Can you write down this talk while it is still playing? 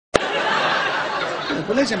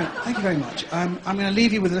Well, ladies and gentlemen, thank you very much. I'm going to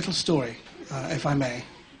leave you with a little story, if I may.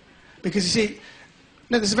 Because, you see,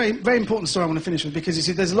 no, this is a very, very important story I want to finish with, because, you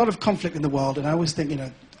see, there's a lot of conflict in the world, and I always think, you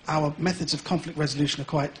know, our methods of conflict resolution are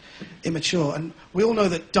quite immature. And we all know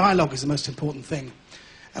that dialogue is the most important thing.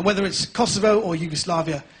 And whether it's Kosovo or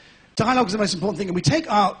Yugoslavia, dialogue is the most important thing. And we take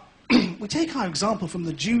our example from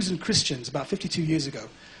the Jews and Christians about 52 years ago.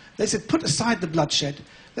 They said, put aside the bloodshed,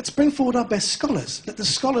 let's bring forward our best scholars. Let the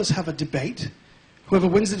scholars have a debate. Whoever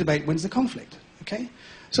wins the debate wins the conflict. Okay?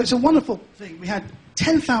 So it's a wonderful thing. We had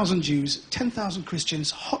 10,000 Jews, 10,000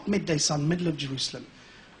 Christians, hot midday sun, middle of Jerusalem.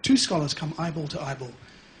 Two scholars come eyeball to eyeball.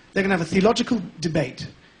 They're going to have a theological debate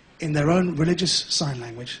in their own religious sign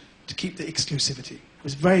language to keep the exclusivity. It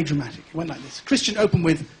was very dramatic. It went like this. Christian opened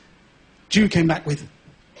with, Jew came back with.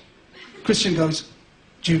 Christian goes,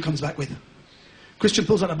 Jew comes back with. Christian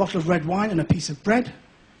pulls out a bottle of red wine and a piece of bread.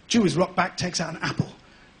 Jew is rocked back, takes out an apple.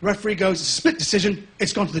 Referee goes, split decision,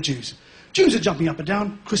 it's gone to the Jews. Jews are jumping up and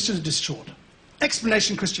down, Christians are distraught.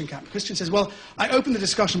 Explanation, Christian camp. Christian says, well, I opened the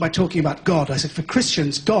discussion by talking about God. I said, for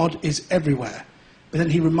Christians, God is everywhere. But then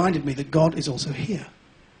he reminded me that God is also here.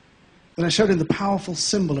 Then I showed him the powerful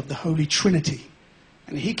symbol of the Holy Trinity.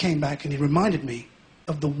 And he came back and he reminded me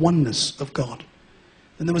of the oneness of God.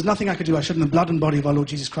 And there was nothing I could do. I showed him the blood and body of our Lord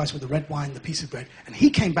Jesus Christ with the red wine, the piece of bread. And he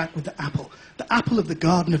came back with the apple of the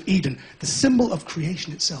Garden of Eden, the symbol of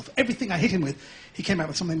creation itself. Everything I hit him with, he came back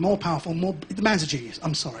with something more powerful, more... The man's a genius.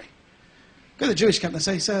 I'm sorry. Go to the Jewish camp and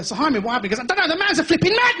say, Sir Jaime, why? Because I don't know, the man's a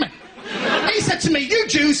flipping madman. He said to me, you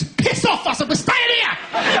Jews, piss off us and we're staying here.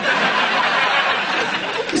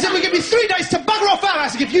 He said, we'll give you 3 days to bugger off our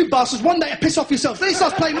house and give you bastards 1 day to piss off yourself. Then he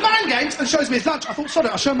starts playing mind games and shows me his lunch. I thought, sorry,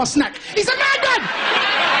 I'll show him my snack. He's a madman!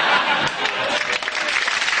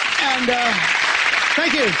 And,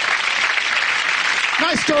 thank you.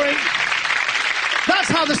 Nice story. That's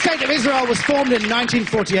how the State of Israel was formed in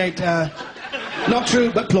 1948. Not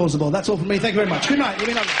true, but plausible. That's all from me. Thank you very much. Good night. You've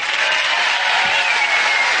been lovely.